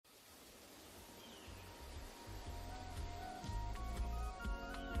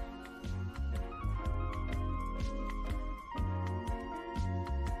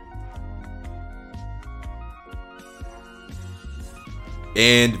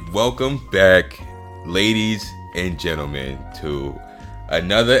And welcome back, ladies and gentlemen, to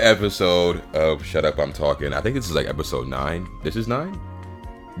another episode of Shut Up, I'm Talking. I think this is like episode 9. This is 9?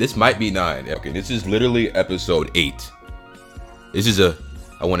 This might be 9. Okay, this is literally episode 8. This is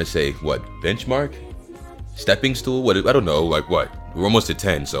I want to say, what, benchmark? Stepping stool? What? I don't know, like what? We're almost to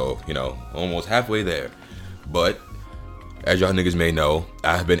 10, so, almost halfway there. But as y'all niggas may know,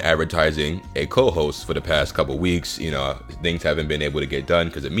 I've been advertising a co-host for the past couple weeks. Things haven't been able to get done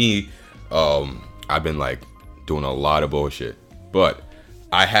because of me. I've been doing a lot of bullshit. But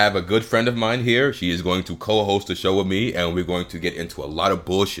I have a good friend of mine here. She is going to co-host the show with me, and we're going to get into a lot of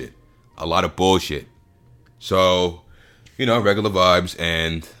bullshit. So, regular vibes,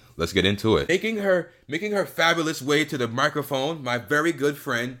 and let's get into it. Making her fabulous way to the microphone, my very good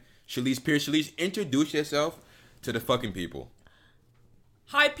friend, Shalise Pierce. Shalise, introduce yourself to the fucking people.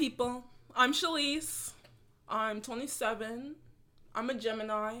 Hi, people. I'm Shalise. I'm 27. I'm a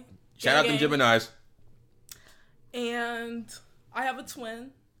Gemini. Shout out to Geminis. And I have a twin,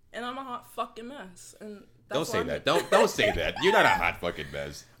 and I'm a hot fucking mess. And don't say that. Don't say that. You're not a hot fucking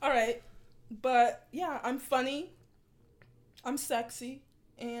mess. All right, but yeah, I'm funny. I'm sexy,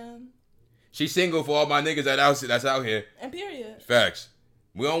 and she's single for all my niggas that's out here. And period. Facts.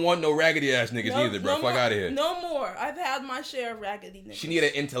 We don't want no raggedy ass niggas either, bro. Fuck out of here. No more. I've had my share of raggedy niggas. She need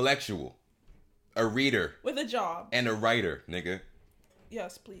an intellectual, a reader, with a job, and a writer, nigga.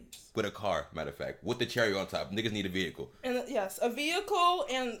 Yes, please. With a car, matter of fact, with the cherry on top. Niggas need a vehicle. And yes, a vehicle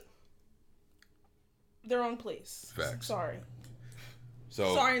and their own place. Facts. Sorry.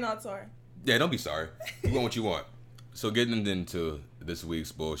 So sorry, not sorry. Yeah, don't be sorry. You want what you want. So getting into this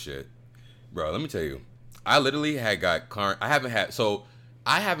week's bullshit, bro. Let me tell you, I literally had got car. I haven't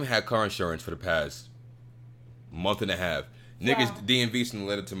had car insurance for the past month and a half. Wow. Niggas DMV sent a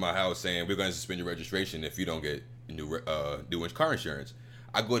letter to my house saying we're going to suspend your registration if you don't get new car insurance.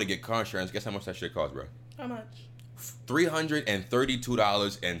 I go to get car insurance. Guess how much that shit costs, bro? How much?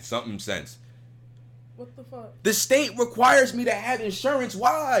 $332 and something cents. What the fuck? The state requires me to have insurance.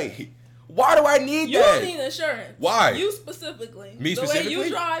 Why? Why do I need that? You don't need insurance. Why? You specifically. Me specifically? The way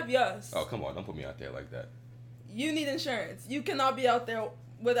you drive, yes. Oh, come on. Don't put me out there like that. You need insurance. You cannot be out there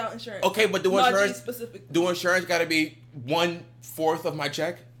without insurance. Okay, but do insurance got to be 1/4 of my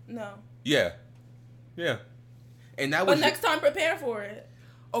check? No. Yeah. And that was. But next time, prepare for it.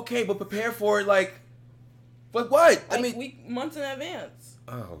 Okay, but prepare for it what? Months in advance.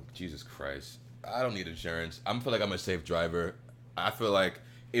 Oh, Jesus Christ! I don't need insurance. I feel like I'm a safe driver. I feel like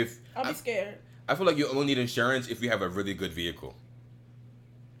I'll be scared. I feel like you only need insurance if you have a really good vehicle.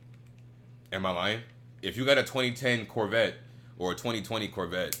 Am I lying? If you got a 2010 Corvette or a 2020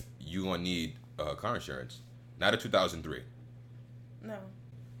 Corvette, you gonna need car insurance. Not a 2003. No.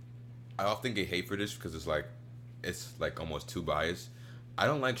 I often get hate for this because it's almost too biased. I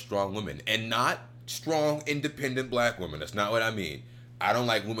don't like strong women, and not strong, independent black women. That's not what I mean. I don't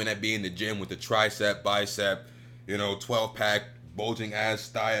like women that be in the gym with the tricep, bicep, 12-pack, bulging ass,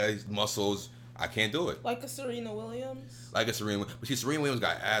 thighs, muscles. I can't do it. Like a Serena Williams? But see, Serena Williams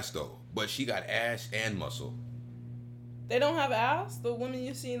got ass, though. But she got ass and muscle. They don't have ass? The women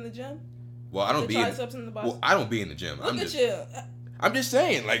you see in the gym? Well, I don't be triceps and the biceps? Well, I don't be in the gym. Look at you. I'm just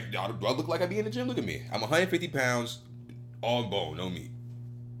saying, do I look like I be in the gym? Look at me. I'm 150 pounds, all bone, no meat.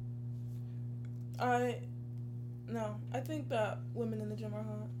 No. I think that women in the gym are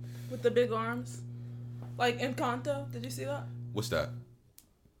hot. With the big arms. Like Encanto. Did you see that? What's that?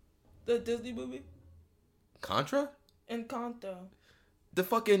 The Disney movie? Contra? Encanto. The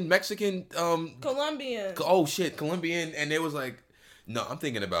fucking Mexican, Colombian. Oh, shit, Colombian. And they was no, I'm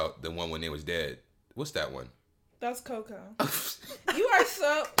thinking about the one when they was dead. What's that one? That's Coco. You are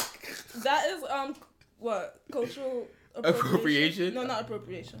so... That is, what? Cultural appropriation? No, not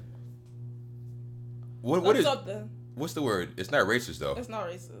appropriation. What is... something. What's the word? It's not racist, though. It's not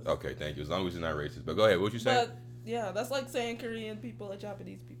racist. Okay, thank you. As long as it's not racist. But go ahead. What you say? But, yeah, that's like saying Korean people or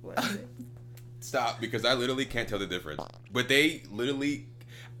Japanese people. Stop, because I literally can't tell the difference. But they literally...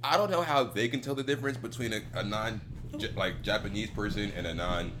 I don't know how they can tell the difference between a Japanese person and a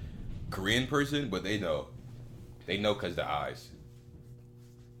non-Korean person, but they know. They know because the eyes.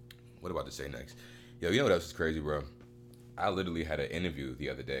 What about to say next? Yo, you know what else is crazy, bro? I literally had an interview the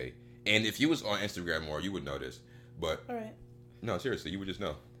other day. And if you was on Instagram more, you would know this. But all right. No, seriously, you would just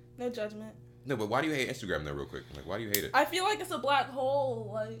know. No judgment. No, but why do you hate Instagram though, real quick? Why do you hate it? I feel like it's a black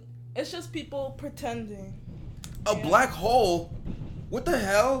hole. It's just people pretending. A black hole? What the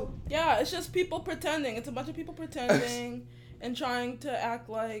hell? Yeah, it's just people pretending. It's a bunch of people pretending and trying to act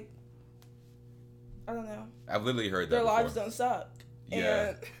like, I don't know. I've literally heard that their before. lives don't suck. Yeah.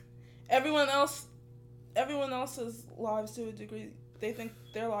 And everyone else's lives to a degree they think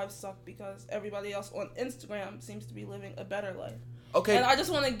their lives suck because everybody else on Instagram seems to be living a better life. Okay. And I just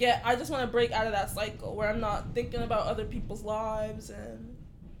want to break out of that cycle where I'm not thinking about other people's lives and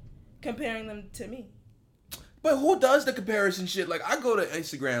comparing them to me. But who does the comparison shit? Like, I go to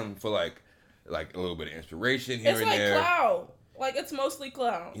Instagram for like a little bit of inspiration here and there. It's like clout. Like, it's mostly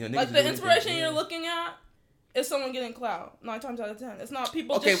clout. You know, like, the inspiration you're looking at is someone getting clout 9 times out of 10. It's not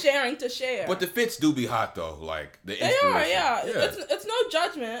people just sharing to share. But the fits do be hot though. Like, the inspiration. They are, yeah. It's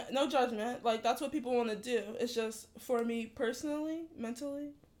no judgment. Like, that's what people want to do. It's just, for me personally, mentally,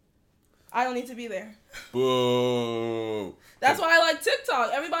 I don't need to be there. Boo. That's why I like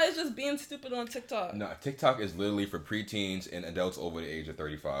TikTok. Everybody's just being stupid on TikTok. Nah, TikTok is literally for preteens and adults over the age of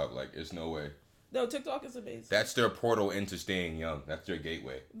 35. Like, there's no way. No, TikTok is amazing. That's their portal into staying young. That's their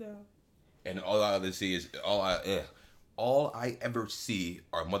gateway. Yeah. And all I ever see is all I ever see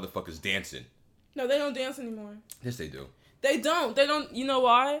are motherfuckers dancing. No, they don't dance anymore. Yes, they do. They don't. You know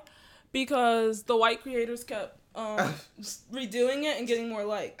why? Because the white creators kept redoing it and getting more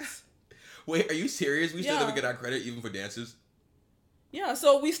likes. Wait, are you serious? We still never get our credit even for dances? Yeah,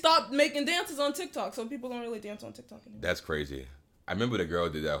 so we stopped making dances on TikTok, so people don't really dance on TikTok anymore. That's crazy. I remember the girl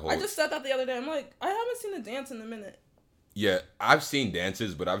did that whole... I just said that the other day. I'm like, I haven't seen a dance in a minute. Yeah, I've seen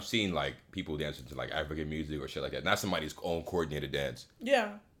dances, but I've seen, like, people dancing to, like, African music or shit like that. Not somebody's own coordinated dance.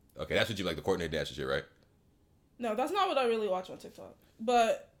 Yeah. Okay, that's what you like, the coordinated dance and shit, right? No, that's not what I really watch on TikTok.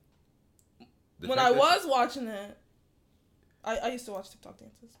 But when I was watching it, I used to watch TikTok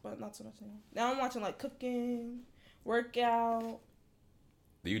dances, but not so much anymore. Now I'm watching, like, cooking, workout.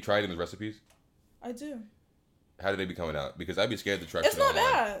 Do you try them as recipes? I do. How do they be coming out? Because I'd be scared to try. It's not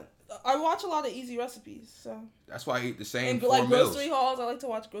bad. I watch a lot of easy recipes, so. That's why I eat the same and 4 like meals. Grocery hauls. I like to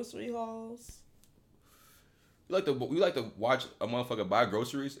watch grocery hauls. You like to watch a motherfucker buy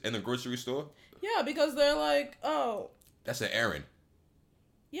groceries in the grocery store? Yeah, because they're like, oh. That's an errand.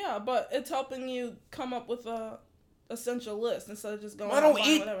 Yeah, but it's helping you come up with a essential list instead of just going. I don't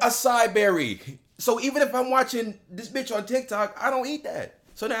eat acai berry. So even if I'm watching this bitch on TikTok, I don't eat that.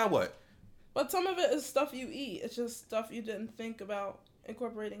 So now what? But some of it is stuff you eat. It's just stuff you didn't think about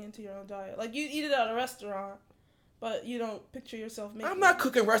incorporating into your own diet. Like, you eat it at a restaurant, but you don't picture yourself making it. I'm not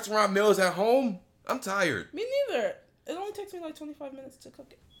cooking restaurant meals at home. I'm tired. Me neither. It only takes me like 25 minutes to cook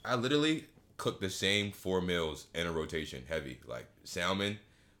it. I literally cook the same 4 meals in a rotation, heavy. Like salmon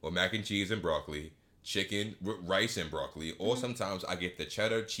or mac and cheese and broccoli, chicken, rice and broccoli, or sometimes I get the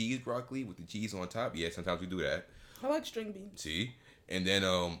cheddar cheese broccoli with the cheese on top. Yeah, sometimes we do that. I like string beans. See? And then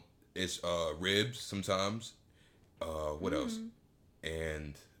it's ribs sometimes. What else?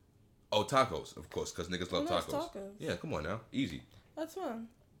 And tacos, of course, because niggas love tacos. Yeah, come on now, easy. That's fun.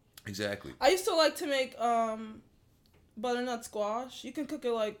 Exactly. I used to like to make butternut squash. You can cook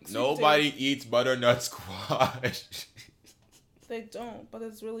it like nobody eats butternut squash. They don't, but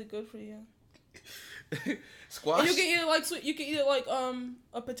it's really good for you. Squash. And you can eat it like sweet. You can eat it like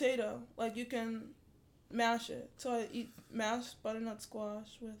a potato. Like, you can mash it. So I eat mashed butternut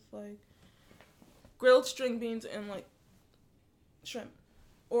squash with like grilled string beans and like shrimp.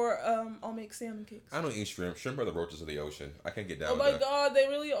 Or I'll make salmon cakes. I don't eat shrimp. Shrimp are the roaches of the ocean. I can't get down with that. Oh my God, they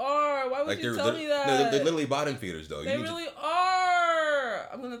really are. Why would you tell me that? They're literally bottom feeders, though. They really are.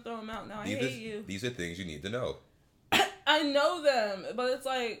 I'm gonna throw them out now. I hate you. These are things you need to know. I know them, but it's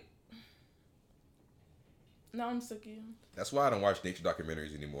like, now I'm sick of you. That's why I don't watch nature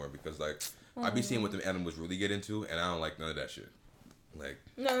documentaries anymore, because like I be seeing what the animals really get into, and I don't like none of that shit. Like,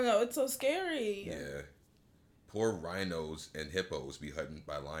 no, it's so scary. Yeah, poor rhinos and hippos be hunted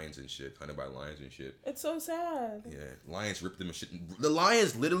by lions and shit. It's so sad. Yeah, lions rip them and shit. The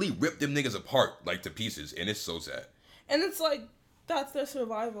lions literally rip them niggas apart like to pieces, and it's so sad. And it's like, that's their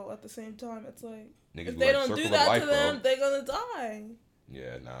survival at the same time. It's like, niggas if they don't do that to them, they're gonna die.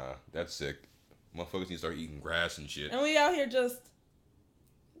 Yeah, nah, that's sick. Motherfuckers need to start eating grass and shit. And we out here just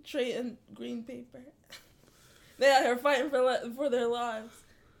trading green paper. They out here fighting for their lives,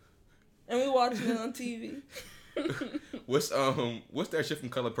 and we watching it on TV. What's that shit from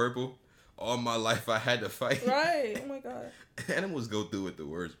Color Purple? All my life I had to fight. Right. Oh my God. Animals go through it the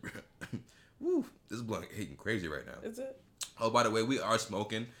worst, bro. Woo. This blunt hitting crazy right now. Is it? Oh, by the way, we are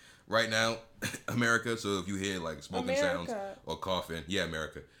smoking right now, America. So if you hear like smoking sounds or coughing, yeah,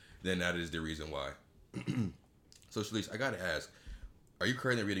 America, then that is the reason why. So Shalise, I gotta ask, are you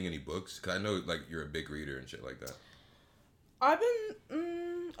currently reading any books? Cause I know like you're a big reader and shit like that. I've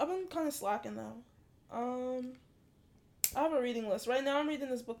been kind of slacking though. I have a reading list right now. I'm reading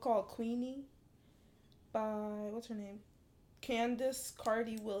this book called Queenie by what's her name, Candace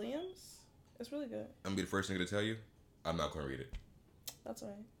Carty Williams. It's really good. I'm gonna be the first nigga to tell you, I'm not gonna read it. That's all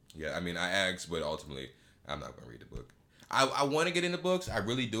right. Yeah, I mean I asked, but ultimately I'm not gonna read the book. I want to get into books. I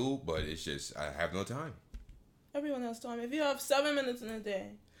really do, but it's just I have no time. Everyone has time. If you have 7 minutes in a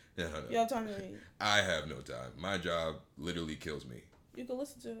day, you have time to read. I have no time. My job literally kills me. You can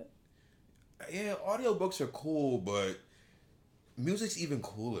listen to it. Yeah, audiobooks are cool, but music's even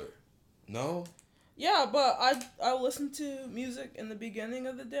cooler. No? Yeah, but I listen to music in the beginning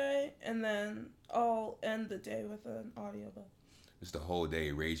of the day, and then I'll end the day with an audiobook. It's the whole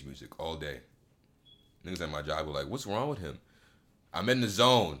day rage music all day. Niggas at my job were like, "What's wrong with him?" I'm in the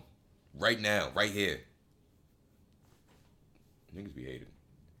zone, right now, right here. Niggas be hated.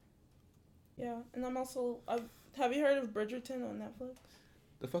 Yeah, and I'm also. Have you heard of Bridgerton on Netflix?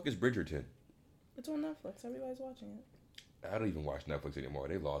 The fuck is Bridgerton? It's on Netflix. Everybody's watching it. I don't even watch Netflix anymore.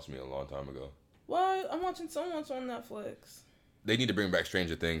 They lost me a long time ago. What? I'm watching so much on Netflix. They need to bring back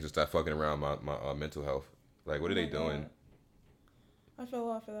Stranger Things and stop fucking around my mental health. Like, what are they doing? I fell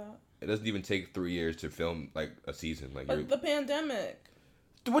off of that. It doesn't even take 3 years to film like a season. Like, but the pandemic.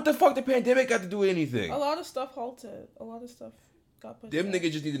 What the fuck? The pandemic got to do with anything? A lot of stuff halted. A lot of stuff got pushed. Them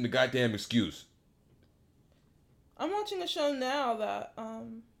niggas just needed a goddamn excuse. I'm watching a show now that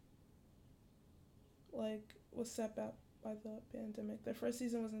was set back by the pandemic. Their first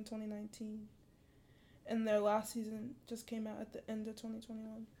season was in 2019, and their last season just came out at the end of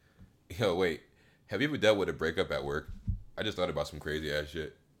 2021. Yo, wait. Have you ever dealt with a breakup at work? I just thought about some crazy ass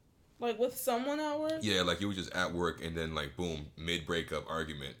shit. Like with someone at work? Yeah, like you were just at work and then like boom, mid breakup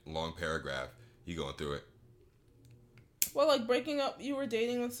argument, long paragraph, you going through it. Well, like breaking up, you were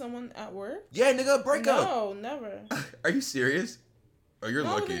dating with someone at work? Yeah, nigga, break up. No, never. Are you serious? Oh, you're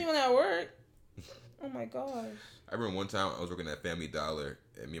lucky. I wasn't even at work. Oh my gosh. I remember one time I was working at Family Dollar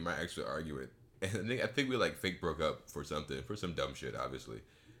and me and my ex were arguing. And I think we like fake broke up for something, for some dumb shit, obviously.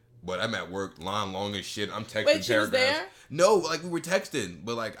 But I'm at work, line long as shit. I'm texting Wait, she paragraphs. was there? No, like we were texting,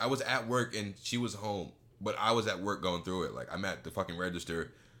 but like I was at work and she was home. But I was at work going through it. Like I'm at the fucking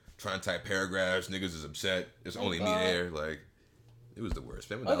register trying to type paragraphs. Niggas is upset. It's only me there. Like it was the worst.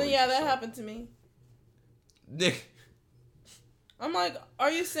 Then yeah, that happened to me. Nick. I'm like,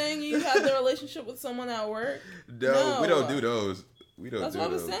 are you saying you had the relationship with someone at work? No, we don't do those. We don't. That's do what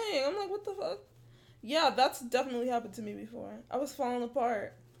those. I was saying. I'm like, what the fuck? Yeah, that's definitely happened to me before. I was falling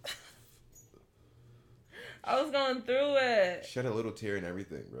apart. I was going through it. Shed a little tear and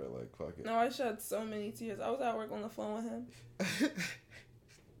everything, bro. Like, fuck it. No, I shed so many tears. I was at work on the phone with him.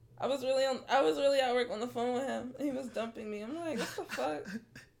 I was really at work on the phone with him. And he was dumping me. I'm like, what the fuck?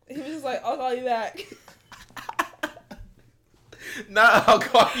 He was just like, I'll call you back. Nah, I'll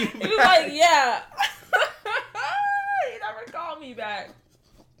call you back. He was like, yeah. He never called me back.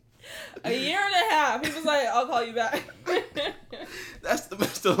 A year and a half. He was like, I'll call you back. That's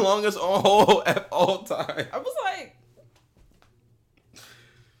the longest on hold at all time. I was like,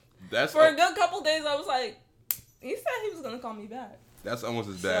 that's for a good couple days, I was like, he said he was going to call me back. That's almost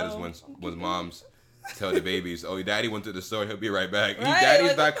as bad as when moms tell the babies, oh, your daddy went to the store, he'll be right back. Right? Daddy's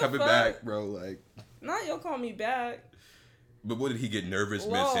like, not coming back, bro. Like, not you'll call me back. But what, did he get nervous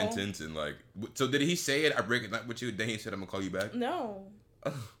mid-sentence? And like, so did he say it? I break it up with you. Then he said, I'm going to call you back? No.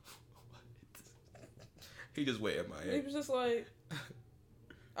 He just went MIA. He was just like,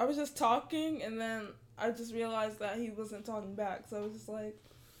 I was just talking, and then I just realized that he wasn't talking back. So I was just like,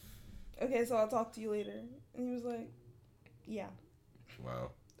 okay, so I'll talk to you later. And he was like, yeah.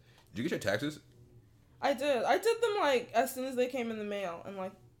 Wow. Did you get your taxes? I did. I did them like as soon as they came in the mail in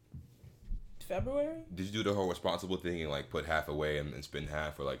like February. Did you do the whole responsible thing and like put half away and spend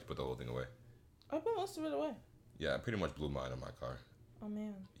half, or like put the whole thing away? I put most of it away. Yeah, I pretty much blew mine on my car. Oh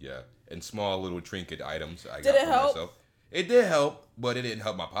man. Yeah, and small little trinket items I did got it for help? myself. It did help, but it didn't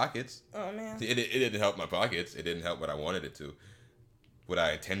help my pockets. Oh man. It didn't help my pockets. It didn't help what I wanted it to, what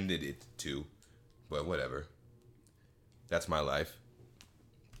I intended it to. But whatever. That's my life.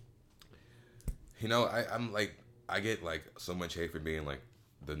 You know, I'm like, I get like so much hate for being like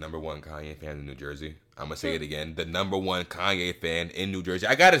the number one Kanye fan in New Jersey. I'm gonna say it again, the number one Kanye fan in New Jersey.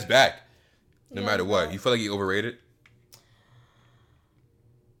 I got his back, no matter what. You feel like he overrated?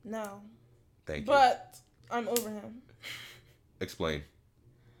 No. Thank you. But I'm over him. Explain.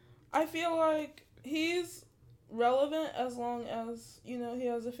 I feel like he's relevant as long as, you know, he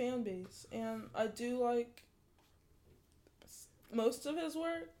has a fan base. And I do like most of his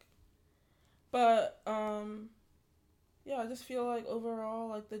work. But, yeah, I just feel like overall,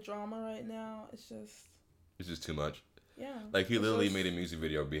 like the drama right now, it's just too much. Yeah. Like he literally made a music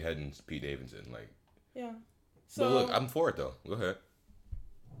video beheading Pete Davidson. Like. Yeah. So. But look, I'm for it though. Go ahead.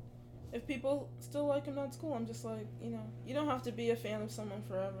 If people still like him, that's cool. I'm just like, you know, you don't have to be a fan of someone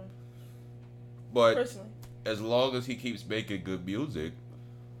forever. But personally, as long as he keeps making good music,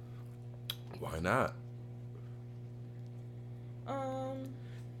 why not?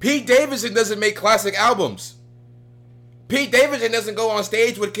 Pete Davidson doesn't make classic albums. Pete Davidson doesn't go on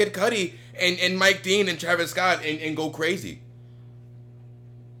stage with Kid Cudi and Mike Dean and Travis Scott and go crazy.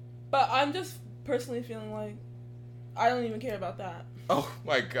 But I'm just personally feeling like I don't even care about that. Oh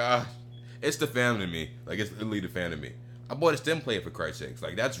my gosh. It's the fandom to me. Like, it's literally the fandom to me. I bought a stem player for Christ's sakes.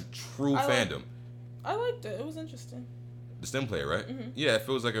 Like, that's true fandom. I liked it. It was interesting. The stem player, right? Mm-hmm. Yeah, it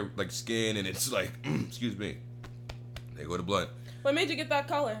feels like skin, and it's like, excuse me. There go the blunt. What made you get that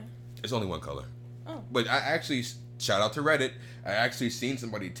color? It's only one color. Oh. But I actually, shout out to Reddit, I actually seen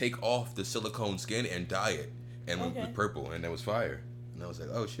somebody take off the silicone skin and dye it. And went with purple, and that was fire. And I was like,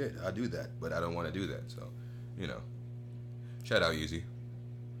 oh shit, I'll do that. But I don't want to do that, so, you know. Shout out, Yeezy.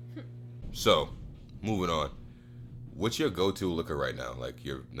 So, moving on. What's your go-to liquor right now? Like,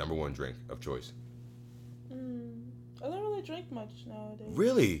 your number one drink of choice? I don't really drink much nowadays.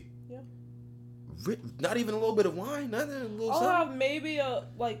 Really? Yeah. Not even a little bit of wine? Not even a little I'll something? have maybe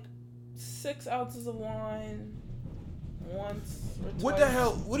 6 ounces of wine once or twice. What the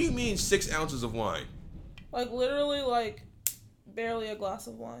hell? What do you mean 6 ounces of wine? Like, literally, like, barely a glass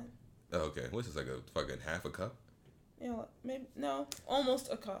of wine. Oh, okay. What's this, like a fucking half a cup? Yeah, maybe, no,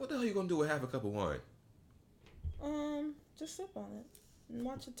 almost a cup. What the hell are you gonna do with half a cup of wine? Just sip on it and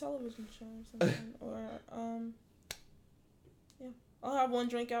watch a television show or something. Or, yeah. I'll have one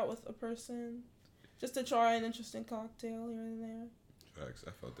drink out with a person just to try an interesting cocktail here and there. Facts,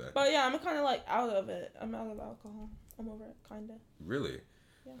 I felt that. But yeah, I'm kind of like out of it. I'm out of alcohol. I'm over it, kind of. Really?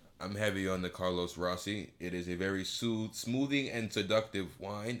 Yeah. I'm heavy on the Carlos Rossi. It is a very smoothing and seductive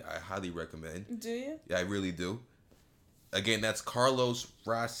wine. I highly recommend. Do you? Yeah, I really do. Again, that's Carlos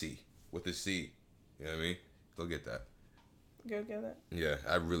Rossi with a C. You know what I mean? Go get that. Go get it. Yeah,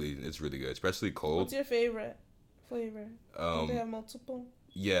 it's really good, especially cold. What's your favorite flavor? Do they have multiple?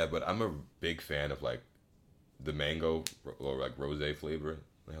 Yeah, but I'm a big fan of like the mango or like rosé flavor.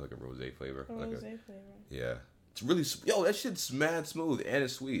 I have like a rosé flavor. A like rosé flavor. Yeah, it's really that shit's mad smooth and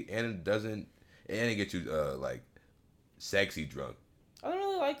it's sweet and it gets you like sexy drunk. I don't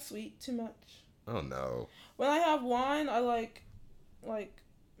really like sweet too much. Oh no. When I have wine, I like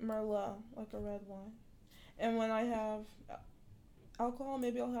Merlot, like a red wine. And when I have alcohol,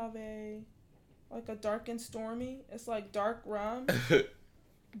 maybe I'll have a dark and stormy. It's like dark rum,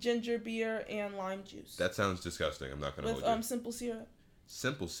 ginger beer, and lime juice. That sounds disgusting. I'm not gonna hold you. With simple syrup.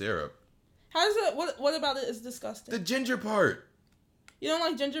 Simple syrup. How does it? What about it is disgusting? The ginger part. You don't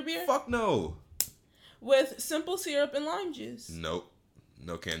like ginger beer? Fuck no. With simple syrup and lime juice. Nope.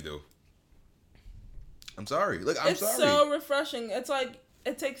 No can do. I'm sorry. Look, I'm sorry. It's so refreshing. It's like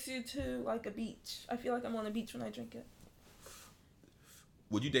it takes you to like a beach. I feel like I'm on a beach when I drink it.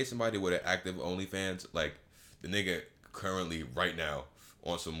 Would you date somebody with an active OnlyFans? Like the nigga currently right now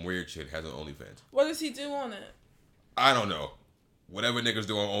on some weird shit has an OnlyFans. What does he do on it? I don't know. Whatever niggas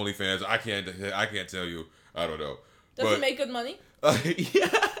do on OnlyFans, I can't tell you. I don't know. Does he make good money?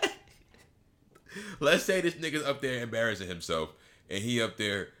 Yeah. Let's say this nigga's up there embarrassing himself, and he up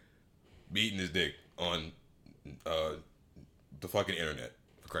there beating his dick on the fucking internet.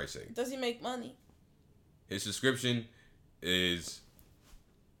 For Christ's sake. Does he make money? His subscription is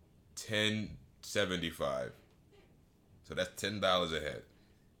 $10.75. So that's $10 a head.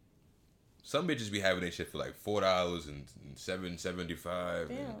 Some bitches be having that shit for like $4 and $7.75.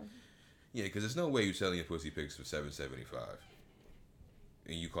 Damn. Yeah, because there's no way you're selling your pussy pics for $7.75.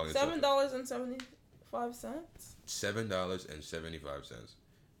 And you calling it $7.75. $7.75.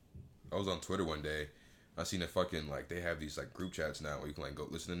 I was on Twitter one day. I seen a fucking like they have these like group chats now where you can like go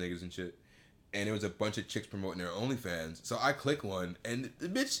listen to niggas and shit. And there was a bunch of chicks promoting their OnlyFans. So I click one and the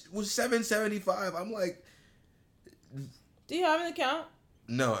bitch was $7.75. I'm like, do you have an account?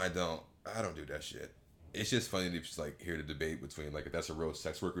 No, I don't. I don't do that shit. It's just funny to just like hear the debate between like if that's a real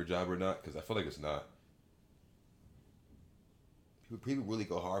sex worker job or not, because I feel like it's not. People really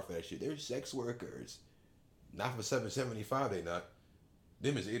go hard for that shit. They're sex workers. Not for $7.75, they not.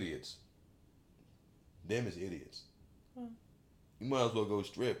 Them is idiots. Hmm. You might as well go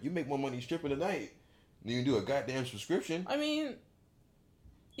strip. You make more money stripping tonight than you do a goddamn subscription. I mean,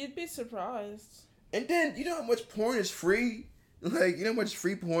 you'd be surprised. And then, you know how much porn is free? Like, you know how much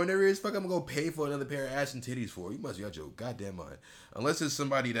free porn there is? Fuck, I'm gonna go pay for another pair of ass and titties for. You must be out your goddamn mind. Unless it's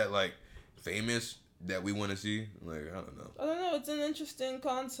somebody that, like, famous that we want to see. Like, I don't know. I don't know. It's an interesting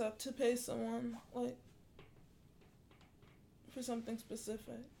concept to pay someone, like, for something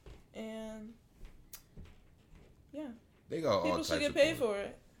specific. And, yeah. They got all people types should get of paid porn. for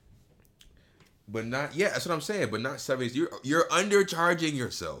it. But not, yeah, that's what I'm saying. But not 70s. You're undercharging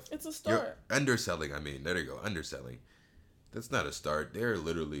yourself. It's a start. You're underselling, I mean. There you go. Underselling. That's not a start. They're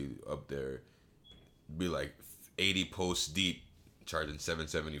literally up there, be like 80 posts deep charging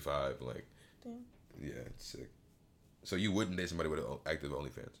 $7.75. Like, Damn. yeah, it's sick. So you wouldn't date somebody with an active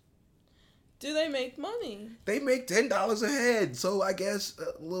OnlyFans? Do they make money? They make $10 a head, so I guess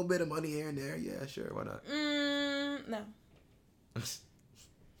a little bit of money here and there. Yeah, sure, why not? No.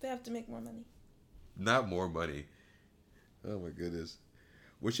 They have to make more money. Not more money. Oh my goodness.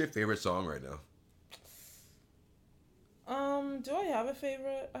 What's your favorite song right now? Do I have a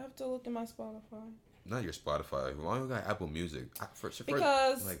favorite? I have to look at my Spotify. Not your Spotify. Why don't you got Apple Music?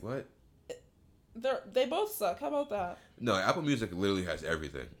 Because like what? They both suck. How about that? No, Apple Music literally has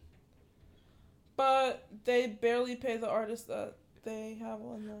everything. But they barely pay the artists that they have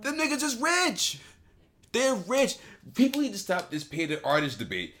on there. Them niggas is rich. They're rich. People need to stop this pay the artist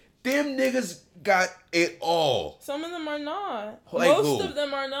debate. Them niggas got it all. Some of them are not. Like Most who? of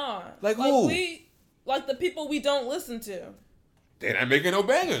them are not. Like who? Like the people we don't listen to. They ain't making no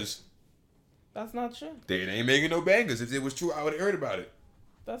bangers. That's not true. They ain't making no bangers. If it was true, I would have heard about it.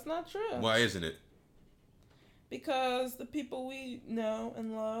 That's not true. Why isn't it? Because the people we know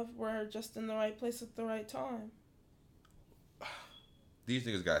and love were just in the right place at the right time. These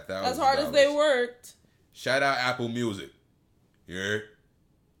niggas got thousands. As hard as they worked. Shout out Apple Music. You heard?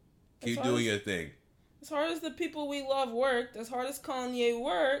 Keep doing your thing. As hard as the people we love worked, as hard as Kanye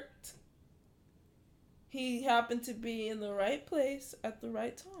worked, he happened to be in the right place at the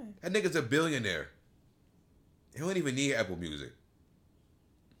right time. That nigga's a billionaire. He don't even need Apple Music.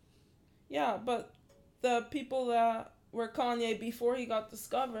 Yeah, but the people that were Kanye before he got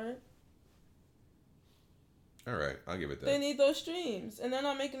discovered, all right, I'll give it that. they need those streams, and they're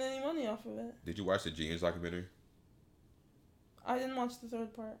not making any money off of it. Did you watch the Genius documentary? I didn't watch the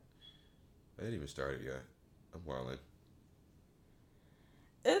third part. I didn't even start it yet. I'm wildin'.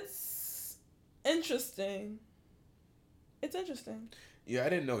 It's interesting. It's interesting. Yeah, I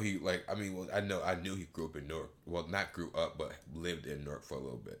didn't know he I knew he grew up in Newark. Well, not grew up, but lived in Newark for a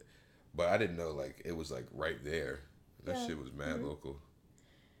little bit. But I didn't know it was right there. That shit was mad local.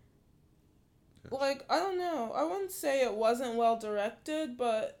 Yeah. I don't know. I wouldn't say it wasn't well directed,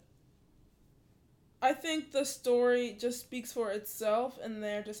 but I think the story just speaks for itself, and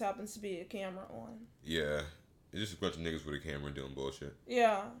there just happens to be a camera on. Yeah. It's just a bunch of niggas with a camera doing bullshit.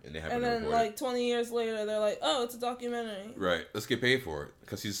 Yeah. And then 20 years later, they're like, oh, it's a documentary. Right. Let's get paid for it.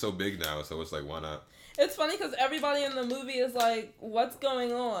 Because he's so big now, so it's like, why not? It's funny because everybody in the movie is like, what's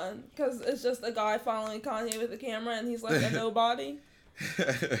going on? Because it's just a guy following Kanye with a camera, and he's like a nobody.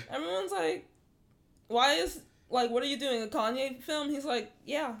 Everyone's like, what are you doing, a Kanye film? He's like,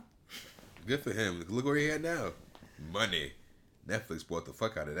 yeah. Good for him. Look where he at now. Money. Netflix bought the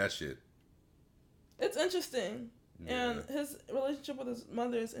fuck out of that shit. It's interesting. Yeah. And his relationship with his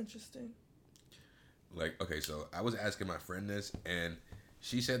mother is interesting. Okay, so I was asking my friend this, and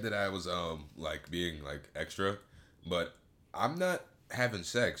she said that I was being extra, but I'm not having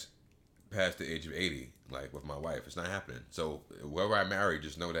sex past the age of 80 with my wife. It's not happening. So whoever I marry,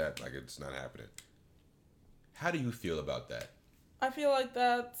 just know that it's not happening. How do you feel about that? I feel like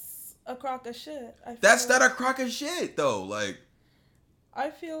that's a crock of shit. That's not a crock of shit though. I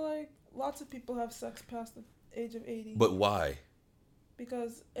feel like lots of people have sex past the age of 80. But why?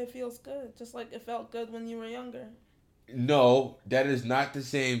 Because it feels good, just like it felt good when you were younger. No, that is not the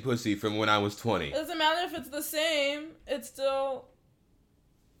same pussy from when I was 20. It doesn't matter if it's the same. It still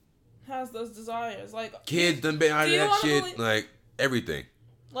has those desires. Kids done been out of that shit, everything.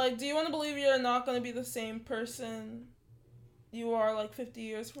 Do you want to believe you're not going to be the same person you are 50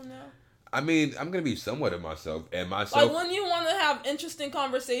 years from now? I mean, I'm going to be somewhat of myself. And wouldn't you want to have interesting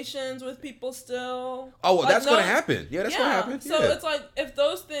conversations with people still? Oh, well, that's going to happen. Yeah, that's going to happen. So it's if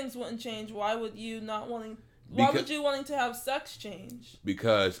those things wouldn't change, why would you wanting to have sex change?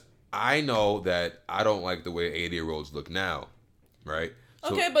 Because I know that I don't like the way 80-year-olds look now, right?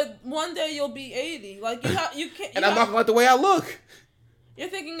 Okay, but one day you'll be 80. You can't. And I'm not like the way I look. You're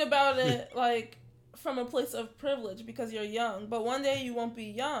thinking about it from a place of privilege because you're young, but one day you won't be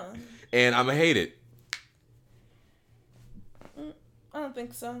young. And I'm gonna hate it. I don't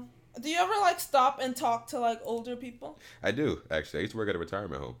think so. Do you ever stop and talk to older people? I do, actually. I used to work at a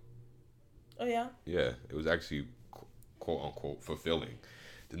retirement home. Oh yeah? Yeah, it was actually quote unquote fulfilling.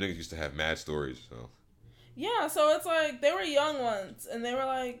 The niggas used to have mad stories, so. Yeah, so it's they were young ones, and they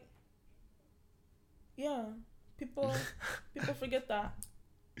were yeah. People forget that.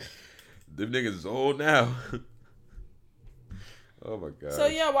 Them niggas is old now. Oh my god. So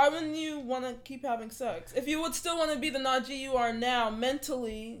yeah, why wouldn't you want to keep having sex? If you would still want to be the Najee you are now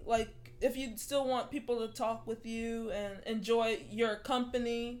mentally, if you still want people to talk with you and enjoy your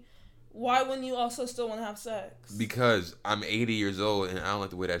company, why wouldn't you also still want to have sex? Because I'm 80 years old and I don't like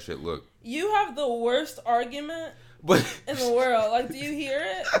the way that shit look. You have the worst argument But in the world. Like, do you hear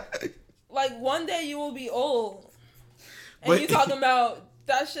it? Like, one day you will be old. And you talking about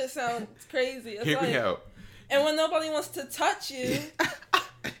that shit sounds crazy. It's hear like, me out. And when nobody wants to touch you,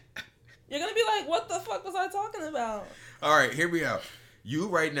 you're going to be like, what the fuck was I talking about? All right, hear me out. You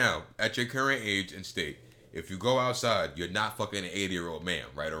right now, at your current age and state, if you go outside, you're not fucking an 80-year-old man,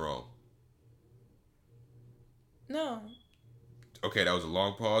 right or wrong? No. Okay, that was a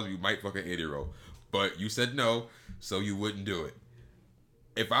long pause. You might fuck an 80-year-old. But you said no, so you wouldn't do it.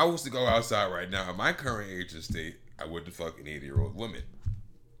 If I was to go outside right now, at my current age and state, I wouldn't fuck an 80-year-old woman.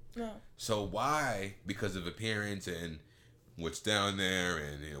 No. So why? Because of appearance and what's down there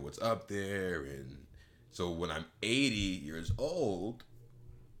and what's up there. And so when I'm 80 years old,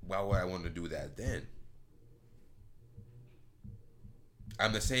 why would I want to do that then?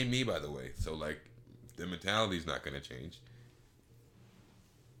 I'm the same me, by the way. So, like, the mentality's not going to change.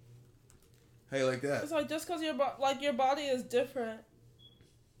 How you like that? It's like just because your body is different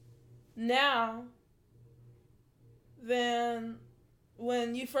now than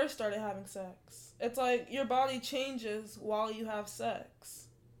when you first started having sex. It's like your body changes while you have sex.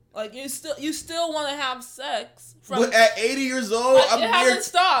 Like, you still want to have sex. But at 80 years old, like, it hasn't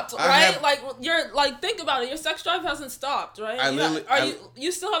stopped, right? You're like, think about it. Your sex drive hasn't stopped, right?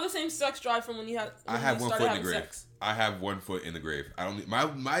 You still have the same sex drive from when you had? I have 1 foot in the grave. Sex? I have 1 foot in the grave. I don't need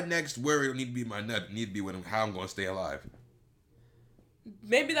my next worry don't need to be my nut. It need to be how I'm going to stay alive.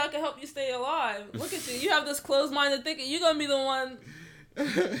 Maybe that can help you stay alive. Look at you. You have this closed-minded thinking. You're gonna be the one.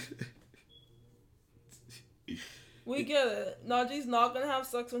 We get it. Najee's not gonna have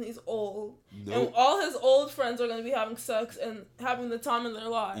sex when he's old, and all his old friends are gonna be having sex and having the time of their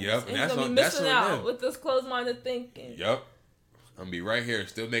lives. Yep, and he's gonna be missing out with this closed-minded thinking. Yep, I'm gonna be right here,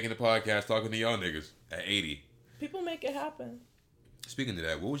 still making the podcast, talking to y'all niggas at 80. People make it happen. Speaking of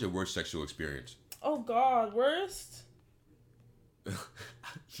that, what was your worst sexual experience? Oh God, worst?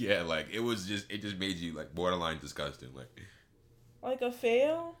 Yeah, like it just made you like borderline disgusting, like a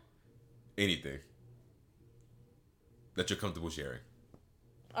fail. Anything that you're comfortable sharing.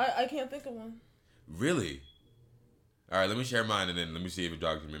 I can't think of one. Really? All right, let me share mine and then let me see if it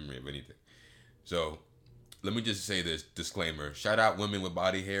jogs your memory of anything. So, let me just say this disclaimer. Shout out women with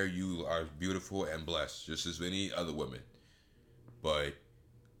body hair. You are beautiful and blessed, just as any other women. But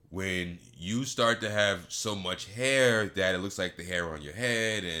when you start to have so much hair that it looks like the hair on your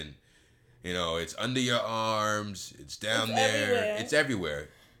head and, it's under your arms, it's down there, everywhere. It's everywhere.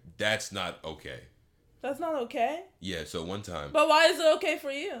 That's not okay. That's not okay? Yeah, so one time. But why is it okay for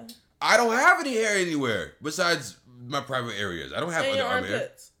you? I don't have any hair anywhere besides my private areas. I don't have underarm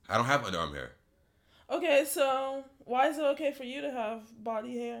hair. I don't have underarm hair. Okay, so why is it okay for you to have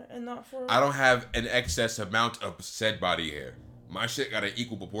body hair and not for... I don't have an excess amount of said body hair. My shit got an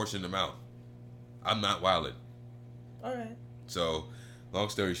equal proportion amount. I'm not wildin'. Alright. So, long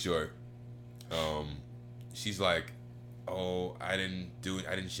story short, she's like, oh, I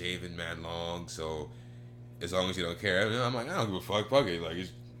didn't shave in mad long, so as long as you don't care. I'm like, I don't give a fuck it. Like,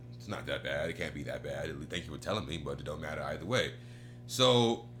 it's not that bad. It can't be that bad. Thank you for telling me, but it don't matter either way.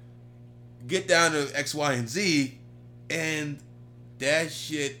 So, get down to X, Y, and Z, and that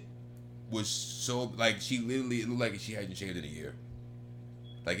shit was so, like, she literally, it looked like she hadn't shaved in a year.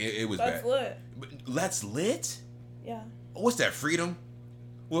 Like, it was bad. That's lit. That's lit? Yeah. What's that, freedom?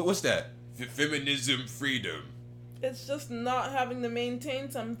 What's that? Feminism, freedom. It's just not having to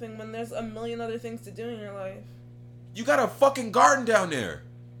maintain something when there's a million other things to do in your life. You got a fucking garden down there.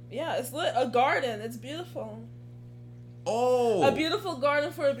 Yeah, it's lit. A garden. It's beautiful. Oh. A beautiful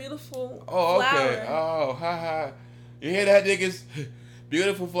garden for a beautiful flower. Okay. Oh, haha. You hear that, niggas?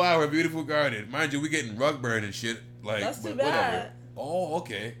 Beautiful flower, beautiful garden. Mind you, we getting rug burn and shit. Like, that's too whatever. bad. Oh,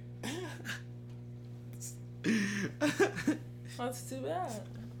 okay. That's too bad.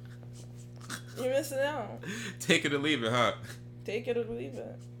 You're missing out. Take it or leave it, huh? Take it or leave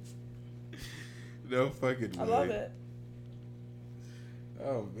it. No fucking way. I love it.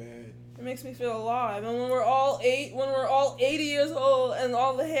 Oh man. It makes me feel alive. And when we're all 80 years old and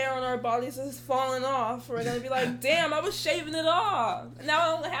all the hair on our bodies is falling off, we're gonna be like, damn, I was shaving it off. And now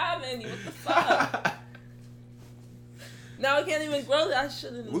I don't have any. What the fuck? Now I can't even grow that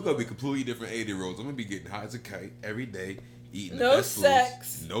shit anymore. We're gonna be completely different 80-year-olds. I'm gonna be getting high as a kite every day. Eating no the best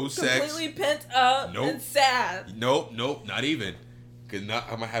sex. Foods. No sex. Completely pent up and sad. Nope, not even. Cause I'm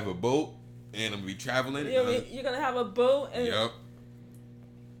gonna have a boat and I'm gonna be traveling. You're gonna have a boat and... Yep.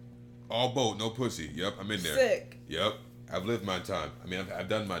 All boat, no pussy. Yep, I'm in there. Sick. Yep. I've lived my time. I mean, I've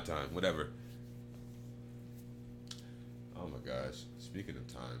done my time. Whatever. Oh my gosh. Speaking of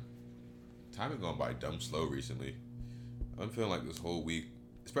time has gone by dumb slow recently. I'm feeling like this whole week,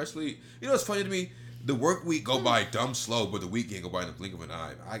 especially, it's funny to me, The work week go by dumb slow, but the weekend go by in the blink of an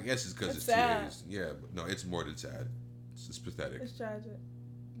eye. I guess it's because it's 2 sad. days. Yeah, but no, it's more than sad. It's pathetic. It's tragic.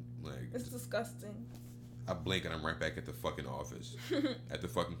 Like It's disgusting. I blink and I'm right back at the fucking office, at the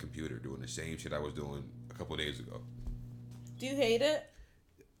fucking computer, doing the same shit I was doing a couple days ago. Do you hate it?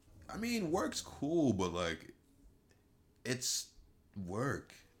 I mean, work's cool, but like, it's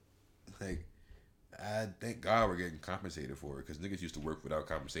work. Like, I thank God we're getting compensated for it, because niggas used to work without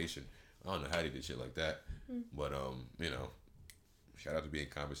compensation. I don't know how they did shit like that, but you know, shout out to being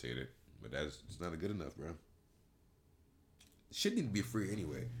compensated, but it's not good enough, bro. Shit need to be free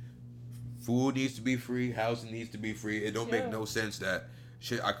anyway. Food needs to be free. Housing needs to be free. It don't make no sense that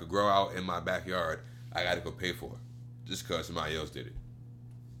shit I could grow out in my backyard, I gotta go pay for just because somebody else did it.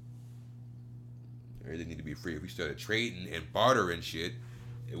 Everything need to be free. If we started trading and bartering shit,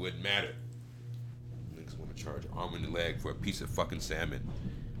 it wouldn't matter. Niggas want to charge arm and leg for a piece of fucking salmon.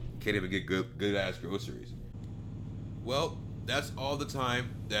 Can't even get good ass groceries. Well, that's all the time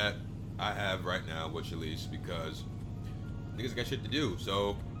that I have right now with Shalice, because niggas got shit to do.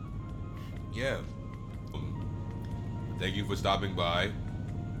 So yeah. Thank you for stopping by.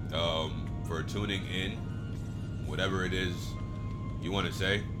 For tuning in. Whatever it is you want to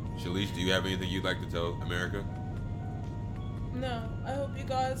say. Shalice, do you have anything you'd like to tell America? No. I hope you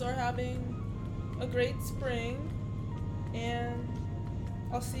guys are having a great spring, and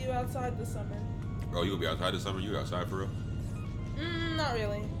I'll see you outside this summer. Oh, you'll be outside this summer? You outside for real? Not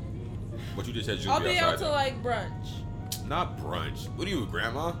really. What you just said you'll I'll be be outside out to though. like brunch. Not brunch. What are you,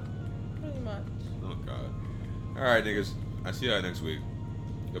 grandma? Pretty much. Oh, God. Alright, niggas. I see y'all next week.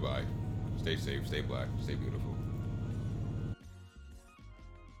 Goodbye. Stay safe, stay black, stay beautiful.